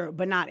roster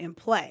but not in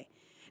play.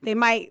 They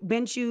might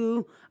bench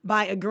you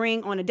by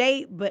agreeing on a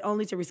date, but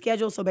only to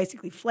reschedule. So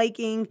basically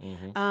flaking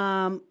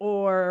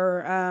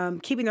or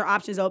keeping their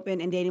options open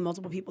and dating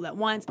multiple people at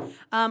once.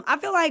 I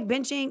feel like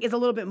benching is a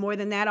little bit more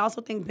than that. I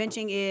also think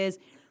benching is,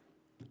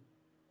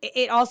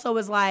 it also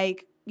is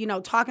like, you know,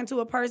 talking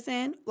to a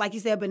person, like you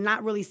said, but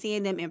not really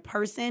seeing them in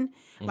person,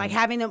 like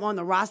having them on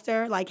the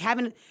roster, like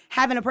having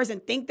a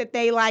person think that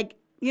they like,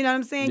 you know what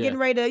I'm saying, Yeah. getting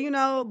ready to, you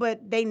know,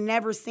 but they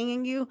never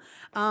seeing you.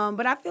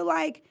 But I feel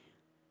like,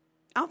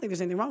 I don't think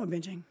there's anything wrong with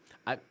benching.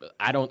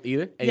 I don't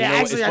either. And Yeah, you know,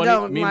 actually, it's I funny.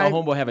 don't, Me and like- my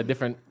homeboy have a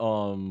different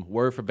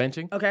word for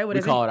benching. Okay, what we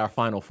is call it? it our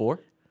final four.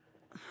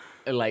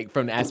 Like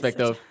from the aspect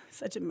of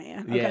Such a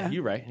man. yeah, Okay.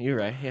 you're right.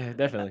 Yeah,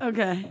 definitely.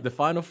 Okay. The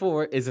final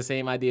four is the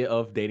same idea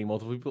of dating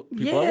multiple people at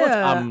Yeah,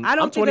 once. I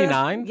don't I'm think that's-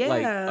 29.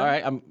 Like, yeah. all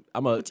right,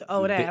 I'm a your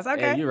old ass, Hey,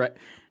 okay. you're right.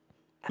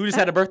 Who just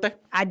had a birthday?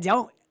 I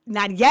don't.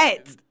 Not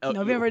yet.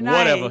 November 9th.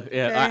 Whatever.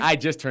 Yeah, okay? I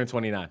just turned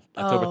 29,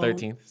 October Oh.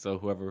 13th. So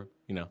whoever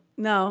No.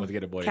 want to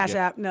get a boy. Cash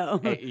yeah. App, no.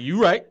 Hey,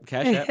 you right.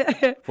 Cash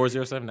App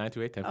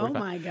 407-928-1045. Oh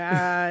my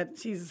God.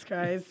 Jesus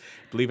Christ.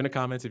 Leave in the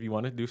comments if you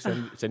want to do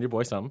send your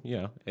boy something.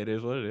 You know, it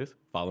is what it is.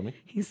 Follow me.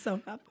 He's so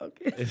not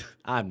focused.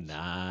 I'm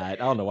not. I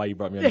don't know why you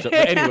brought me on the show.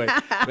 But anyway,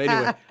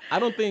 I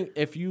don't think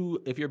if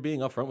you're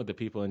being upfront with the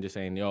people and just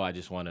saying, yo, I'm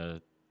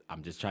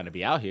just trying to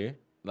be out here.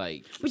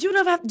 Like, But you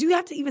don't have, do you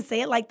have to even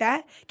say it like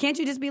that? Can't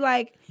you just be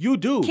like, you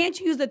do. can't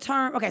you use the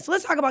term? Okay, so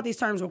let's talk about these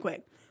terms real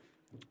quick.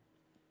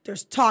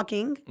 There's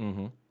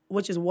talking,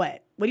 which is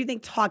what? What do you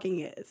think talking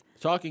is?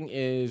 Talking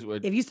is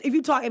what If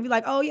you talk, if you're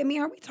like, oh yeah, me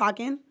and her, we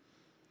talking.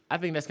 I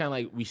think that's kind of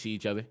like we see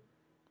each other.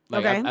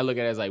 Like Okay. I look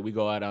at it as like we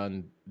go out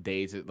on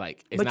dates.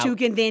 Like, it's But not, you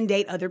can then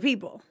date other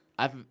people.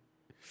 I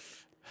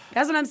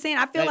That's what I'm saying.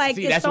 I feel like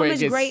see, there's that's so where it much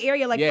gets- gray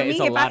area. Like yeah, for me, it's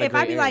a lot of if I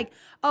gray be area. like,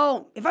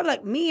 oh, if I be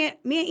like me and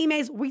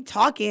Emays, we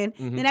talking,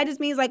 then that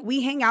just means like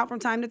we hang out from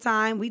time to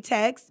time, we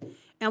text,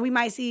 and we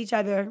might see each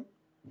other.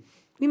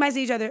 We might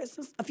see each other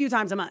a few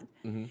times a month.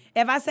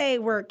 If I say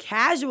we're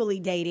casually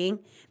dating,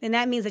 then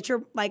that means that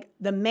you're like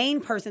the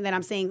main person that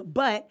I'm seeing.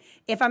 But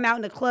if I'm out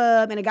in the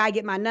club and a guy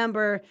get my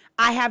number,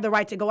 I have the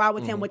right to go out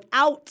with him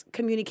without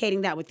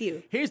communicating that with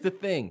you. here's the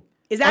thing.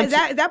 Is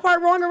that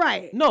part wrong or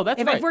right? No,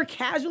 that's if, right. If we're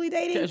casually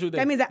dating, Casual that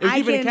dating. means that If we're I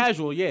keeping it can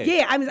casual, yeah.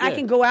 Yeah, I mean I Yeah.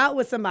 can go out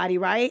with somebody,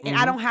 right? And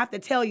I don't have to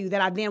tell you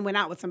that I then went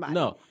out with somebody.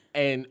 No,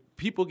 and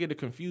people get it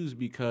confused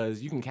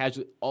because you can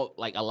casually,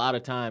 like a lot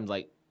of times,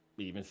 like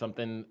even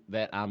something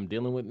that I'm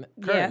dealing with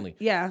currently.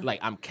 yeah. Like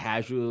I'm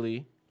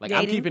casually, like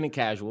I'm Dating? keeping it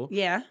casual.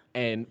 Yeah.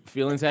 And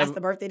feelings That's have,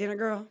 the birthday dinner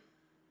girl.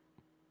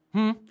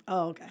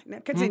 Oh, okay. Now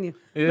continue.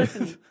 yeah.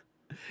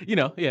 You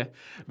know, yeah.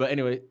 But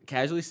anyway,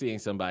 casually seeing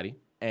somebody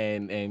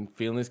and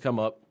feelings come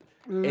up.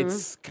 Mm-hmm.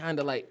 It's kind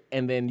of like,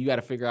 and then you got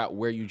to figure out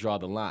where you draw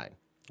the line.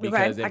 Okay,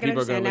 Because I then can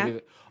people are going to look understand at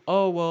it,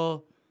 oh,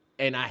 well,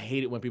 and I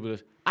hate it when people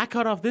just, I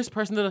cut off this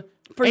person to the,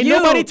 For ain't you.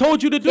 nobody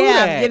told you to do yeah,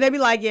 that. Yeah, they be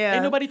like, yeah.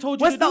 Ain't nobody told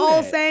you What's to the do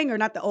old that. saying? Or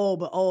not the old,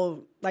 but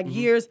old, like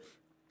years.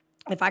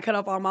 If I cut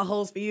off all my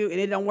hoes for you and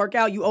it don't work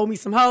out, you owe me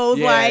some hoes.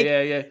 Yeah, like,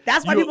 yeah.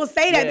 That's why You- people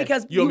say that yeah,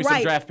 because you owe you're me right.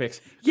 some draft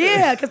picks.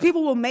 Yeah, because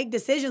people will make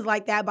decisions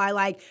like that by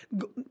like,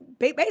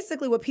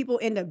 basically what people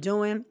end up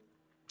doing.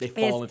 They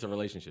fall into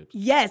relationships.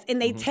 Yes,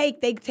 and they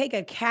take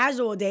a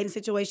casual dating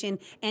situation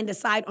and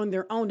decide on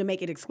their own to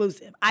make it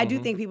exclusive. I do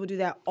think people do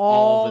that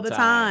all the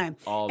time.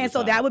 All the and so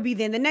time. that would be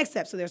then the next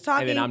step. So there's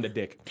talking. And then I'm the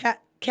dick.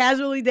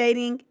 Casually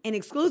dating and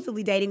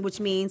exclusively dating, which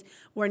means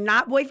we're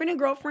not boyfriend and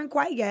girlfriend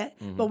quite yet,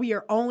 but we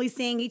are only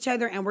seeing each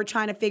other and we're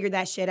trying to figure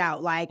that shit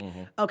out. Like,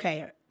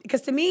 okay,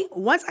 because to me,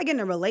 once I get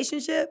in a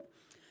relationship,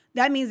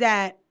 that means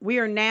that we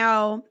are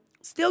now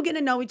still getting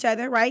to know each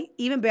other, right?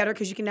 Even better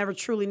because you can never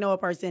truly know a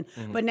person.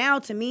 But now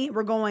to me,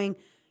 we're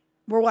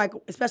like,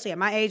 especially at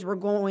my age, we're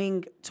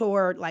going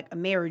toward like a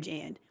marriage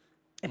end.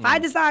 If I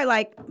decide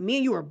like me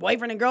and you are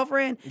boyfriend and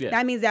girlfriend,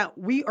 that means that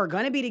we are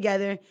going to be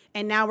together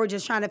and now we're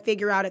just trying to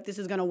figure out if this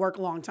is going to work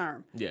long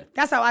term. Yeah.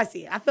 That's how I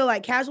see it. I feel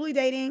like casually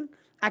dating,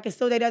 I can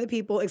still date other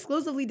people.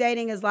 Exclusively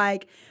dating is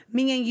like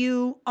me and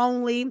you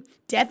only,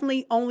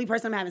 definitely only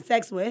person I'm having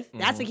sex with.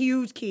 That's a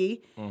huge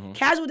key.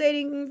 Casual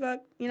dating, fuck,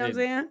 you know what I'm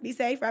saying? Be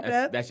safe, wrap it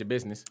up. That's your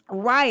business.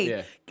 Right.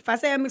 Yeah. If I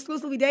say I'm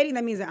exclusively dating,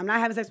 that means that I'm not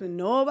having sex with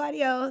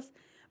nobody else,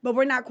 but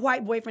we're not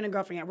quite boyfriend and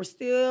girlfriend yet. We're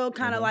still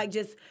kind of like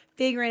just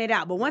figuring it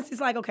out. But once it's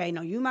like, okay,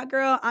 no, you my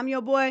girl, I'm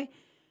your boy,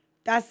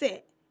 that's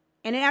it.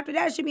 And then after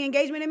that, it should be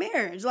engagement and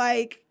marriage.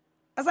 Like,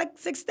 that's like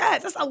 6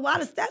 steps. That's a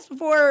lot of steps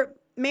before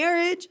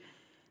marriage.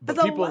 But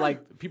That's a people lot.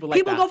 like People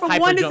the go from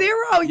hyper 1 to jump.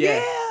 0.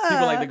 Yeah.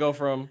 People like to go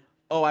from,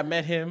 oh, I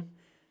met him,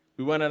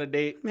 we went on a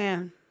date,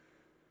 Man.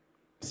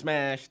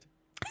 smashed.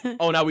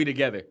 Oh, now we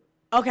together.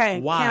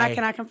 Okay. Why?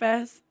 Can I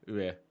confess?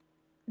 Yeah.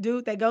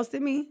 Dude that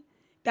ghosted me,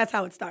 that's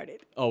how it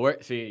started. Oh,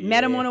 we're see.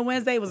 Met him yeah. on a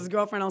Wednesday, was his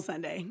girlfriend on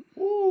Sunday.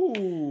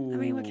 Ooh. I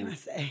mean, what can I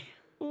say?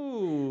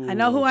 Ooh. I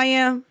know who I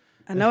am.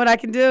 I know what I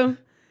can do.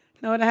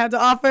 Know what I have to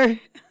offer.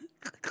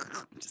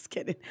 Just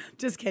kidding.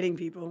 Just kidding,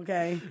 people,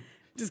 okay?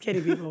 Just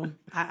kidding, people.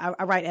 I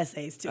write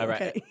essays, too, All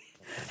right. okay?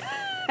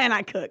 And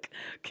I cook,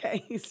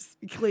 okay? Just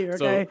be clear,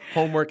 So okay?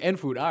 homework and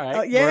food. All right.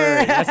 Oh, yeah.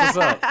 Word. That's what's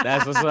up.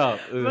 That's what's up.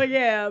 But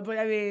yeah, but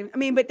I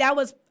mean, but that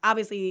was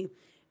obviously,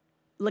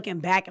 looking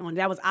back on it,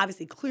 that was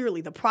obviously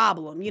clearly the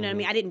problem. You know what I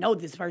mean? I didn't know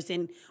this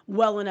person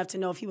well enough to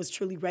know if he was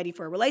truly ready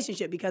for a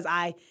relationship because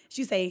as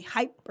you say,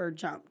 hyper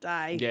jumped.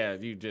 Yeah,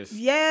 you just.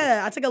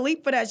 Yeah, I took a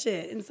leap for that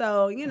shit. And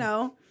so, you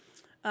know,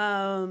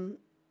 benching,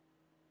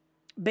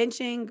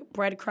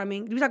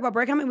 breadcrumbing. Did we talk about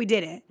breadcrumbing? We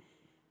didn't.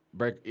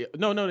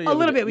 No. A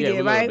little bit we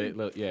did, right?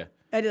 Yeah.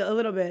 I did a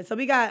little bit. So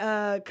we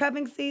got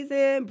cuffing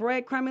season,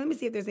 breadcrumbing. Let me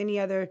see if there's any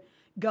other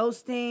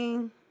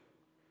ghosting.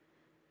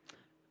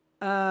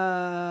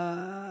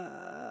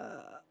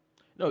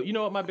 No, you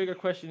know what my bigger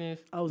question is?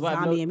 Oh, Well, I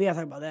know- zombie, and we gotta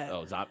talk about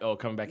that.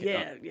 coming back.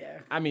 Yeah, yeah.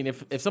 I mean,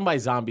 if somebody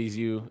zombies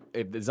you,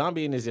 if the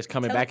zombieing is just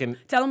coming back in.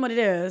 Tell them what it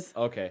is.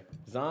 Okay,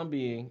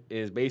 zombieing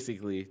is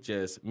basically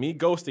just me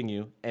ghosting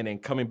you and then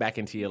coming back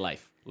into your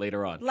life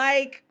later on.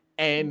 Like,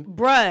 And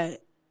bruh.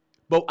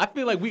 but I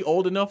feel like we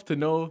old enough to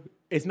know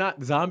it's not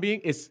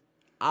zombieing. It's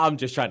I'm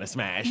just trying to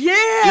smash. Yeah,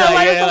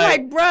 yeah,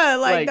 like,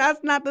 bruh, like-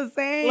 that's not the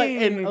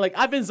same. Like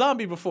I've been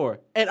zombie before,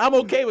 and I'm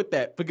okay with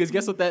that because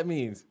guess what that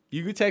means?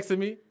 You texting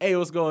me, hey,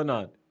 what's going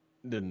on?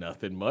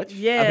 Nothing much. I'm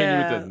hitting you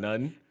Yeah. with the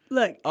none.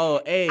 Look,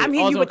 Oh, hey, I'm hitting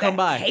also you with come that,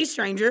 by. hey,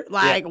 stranger,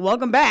 like, Yeah.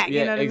 welcome back. Yeah,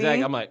 you know what exactly. I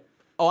mean? I'm like,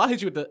 oh, I'll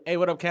hit you with the, hey,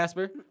 what up,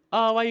 Casper?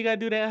 Oh, why you gotta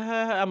do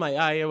that? I'm like,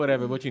 ah, yeah,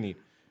 whatever. What you need?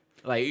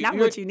 Like, Not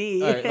you're- what you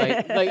need. all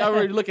right, like I'm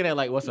already looking at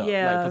like, what's up?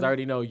 Yeah. Because I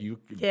already know you.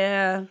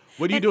 Yeah.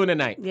 What are you doing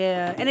tonight?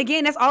 Yeah. And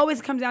again, that's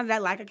always comes down to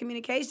that lack of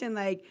communication.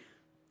 Like,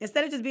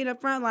 instead of just being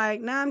upfront, like,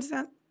 nah, I'm just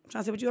trying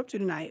to see what you up to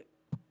tonight.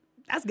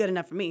 That's good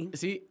enough for me.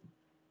 See,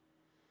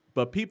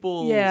 but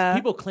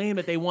people claim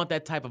that they want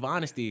that type of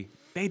honesty.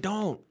 They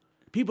don't.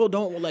 People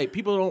don't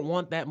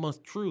want that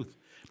much truth.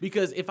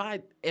 Because if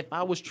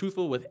I was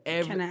truthful with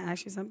every, Can I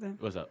ask you something?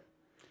 what's up?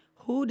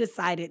 Who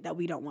decided that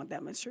we don't want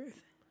that much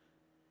truth?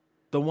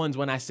 The ones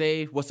when I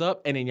say what's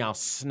up and then y'all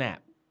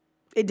snap.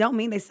 It don't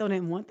mean they still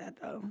didn't want that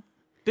though.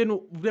 Then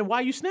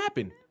why you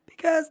snapping?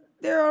 Because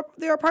they're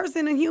a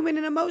person and human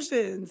and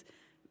emotions.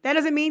 That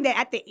doesn't mean that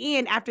at the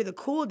end, after the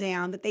cool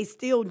down, that they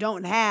still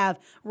don't have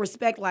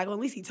respect. Like, well, at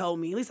least he told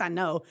me. At least I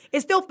know.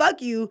 It's still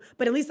fuck you,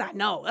 but at least I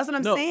know. That's what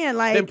I'm saying.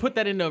 Like, then put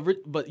that in the.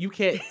 But you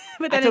can't.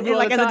 put I that tell in, people all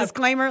like the as a time,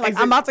 disclaimer. Like,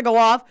 exit- I'm about to go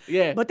off.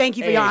 Yeah. But thank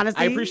you for Hey, your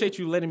honesty. I appreciate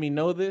you letting me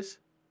know this.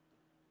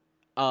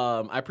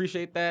 I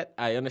appreciate that.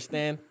 I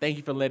understand. Thank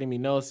you for letting me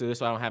know, so I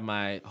don't have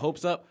my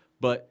hopes up.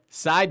 But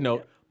side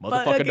note,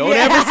 motherfucker, don't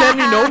yeah. ever send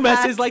me no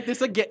message like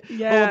this again.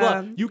 Yeah. Blah,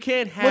 blah, blah. You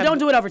can't have. Well, don't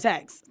do it over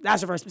text.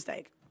 That's your first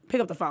mistake. Pick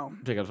up the phone.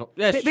 Pick up the phone.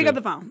 That's Pick true. up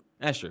the phone.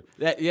 That's true.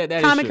 That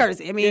is Common true.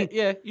 courtesy. I mean,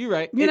 yeah, you're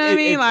right. You know what I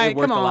mean? Like, it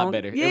works come a lot on.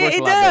 better. Yeah, works a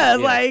it lot better, does.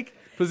 yeah. Like,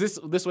 because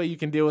this way you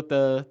can deal with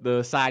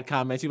the side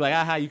comments. You're like,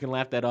 aha, you can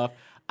laugh that off.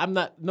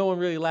 No one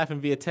really laughing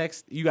via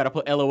text. You got to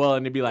put LOL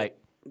and it'd be like,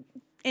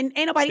 and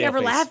ain't nobody stale ever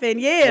face. laughing.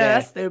 Yeah,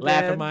 that's stupid.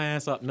 laughing my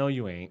ass off. No,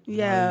 you ain't.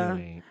 Yeah. No,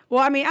 you ain't.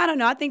 Well, I mean, I don't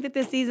know. I think that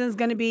this season is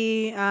going to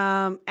be,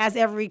 as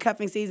every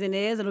cuffing season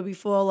is, it'll be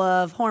full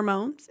of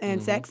hormones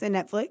and sex and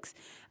Netflix.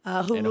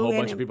 Hulu And a whole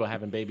bunch of people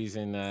having babies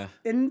and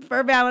and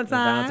for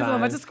Valentine's. A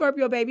bunch of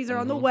Scorpio babies are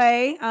on the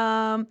way.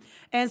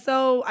 And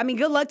so, I mean,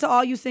 good luck to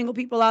all you single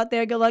people out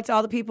there. Good luck to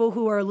all the people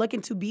who are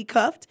looking to be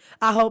cuffed.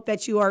 I hope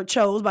that you are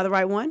chose by the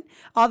right one.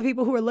 All the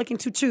people who are looking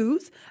to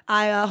choose,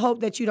 I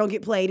hope that you don't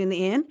get played in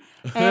the end.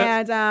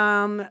 And,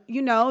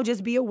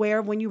 just be aware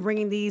of when you're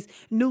bringing these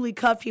newly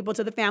cuffed people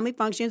to the family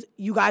functions.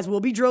 You guys will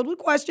be drilled with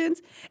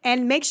questions.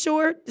 And make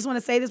sure, just want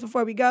to say this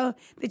before we go,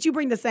 that you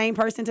bring the same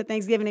person to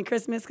Thanksgiving and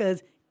Christmas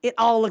because it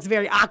all looks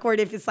very awkward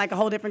if it's like a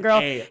whole different girl.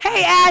 Hey.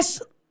 Hey, Ash,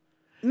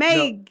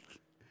 Meg.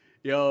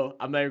 Yo,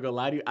 I'm not even gonna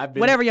lie to you.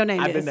 Whatever your name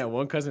I've is. been that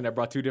one cousin that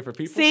brought two different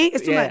people. See?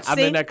 It's too much. I've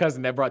See? been that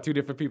cousin that brought two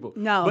different people.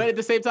 No. But at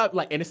the same time,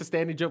 and it's a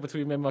standing joke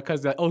between me and my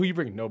cousin. Like, oh, who you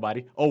bring?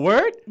 Nobody. Oh,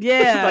 word?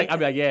 Yeah. I'm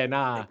like, yeah,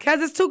 nah.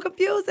 Because it's too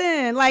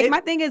confusing. Like,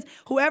 my thing is,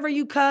 whoever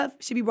you cuff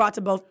should be brought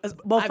to both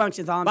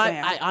functions, all I'm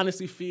saying. I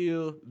honestly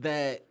feel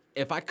that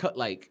if I cut,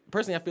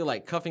 personally, I feel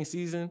like cuffing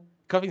season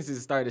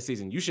started the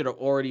season. You should have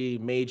already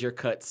made your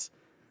cuts.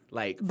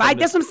 That's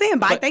what I'm saying.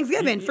 By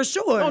Thanksgiving, for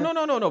sure.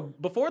 No.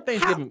 Before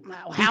Thanksgiving.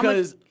 How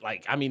because,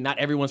 not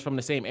everyone's from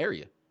the same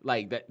area.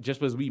 Like, that just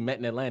because we met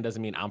in Atlanta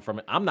doesn't mean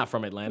I'm not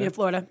from Atlanta. You're in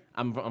Florida.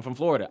 I'm from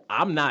Florida.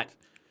 I'm not.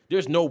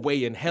 There's no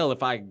way in hell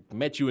if I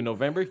met you in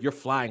November, you're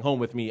flying home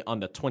with me on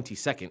the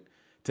 22nd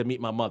to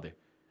meet my mother.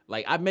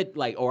 Like, I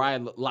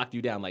locked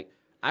you down. Like,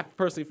 I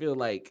personally feel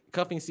like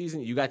cuffing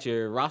season, you got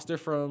your roster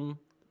from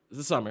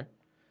the summer.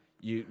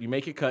 You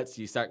make your cuts.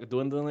 You start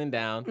dwindling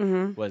down.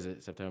 Mm-hmm. Was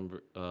it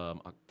September,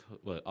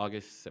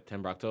 August,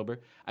 September, October?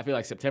 I feel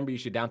like September you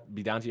should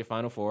be down to your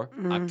final four.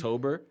 Mm-hmm.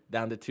 October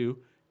down to 2.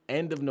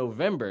 End of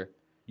November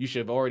you should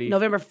have already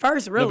November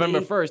 1st, really.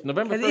 November 1st.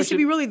 November 1st It should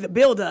be really the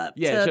build-up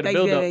to it should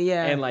Thanksgiving. build up.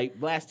 Yeah. And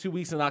last 2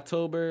 weeks in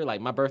October,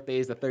 my birthday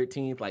is the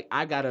 13th.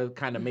 I gotta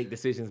kind of make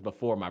decisions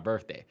before my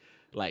birthday.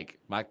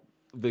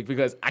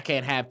 Because I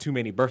can't have too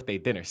many birthday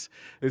dinners.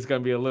 It's gonna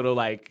be a little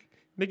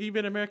nigga, you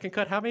been American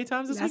Cut how many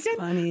times this That's weekend?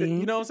 funny.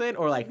 You know what I'm saying?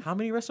 Or how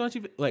many restaurants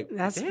you've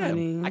That's damn,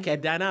 funny. I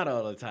can't dine out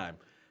all the time.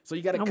 So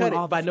you gotta I cut want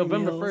all it by the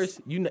November females.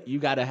 1st. You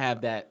gotta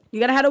have that. You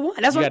gotta have the one.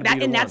 That's You what, gotta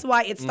be the that's one.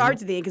 why it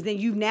starts then, because then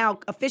you've now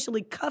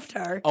officially cuffed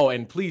her. Oh,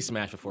 and please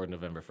smash before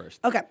November 1st.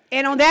 Okay,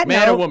 and on that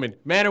Man note,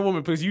 or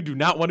woman, please. You do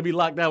not want to be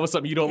locked down with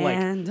something you don't like.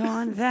 and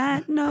on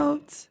that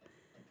note,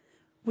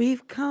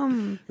 we've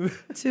come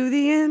to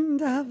the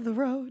end of the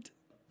road.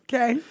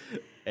 Okay.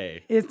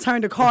 Hey. It's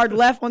turned a card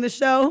left on the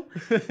show.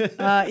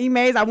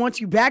 Emaze, I want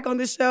you back on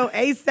the show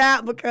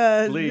ASAP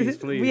because Please.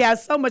 we have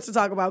so much to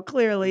talk about,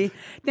 clearly.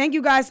 Thank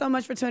you guys so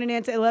much for tuning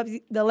in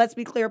to the Let's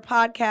Be Clear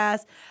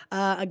podcast.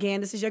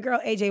 Again, this is your girl,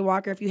 AJ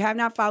Walker. If you have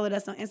not followed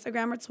us on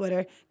Instagram or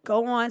Twitter,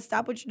 go on,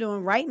 stop what you're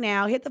doing right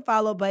now. Hit the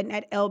follow button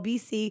at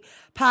LBC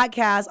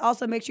Podcast.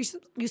 Also, make sure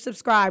you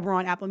subscribe. We're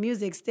on Apple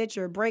Music,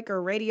 Stitcher,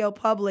 Breaker, Radio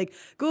Public,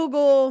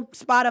 Google,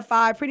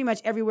 Spotify, pretty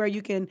much everywhere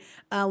you can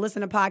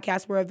listen to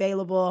podcasts. We're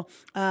available.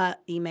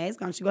 Emails,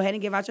 why don't you go ahead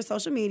and give out your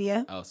social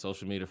media?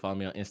 Social media, follow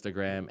me on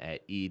Instagram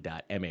at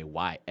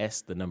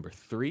e.mays, the number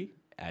 3.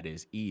 That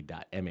is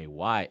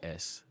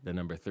e.mays, the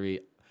number 3.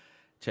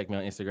 Check me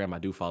on Instagram. I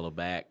do follow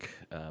back.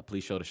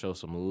 Please show the show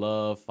some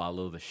love.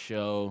 Follow the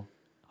show.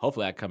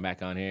 Hopefully I come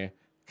back on here.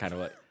 Kind of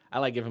what I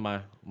like giving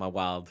my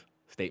wild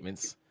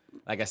statements.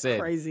 Like I said,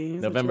 Crazy.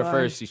 November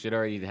 1st, you should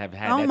already have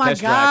had that Oh my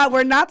test God, drive.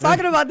 we're not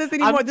talking about this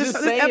anymore. I'm This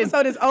just saying.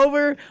 episode is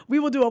over. We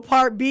will do a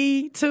part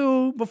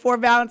B2 before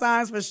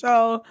Valentine's for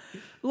sure.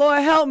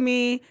 Lord help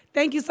me.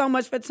 Thank you so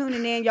much for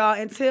tuning in, y'all.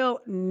 Until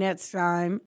next time.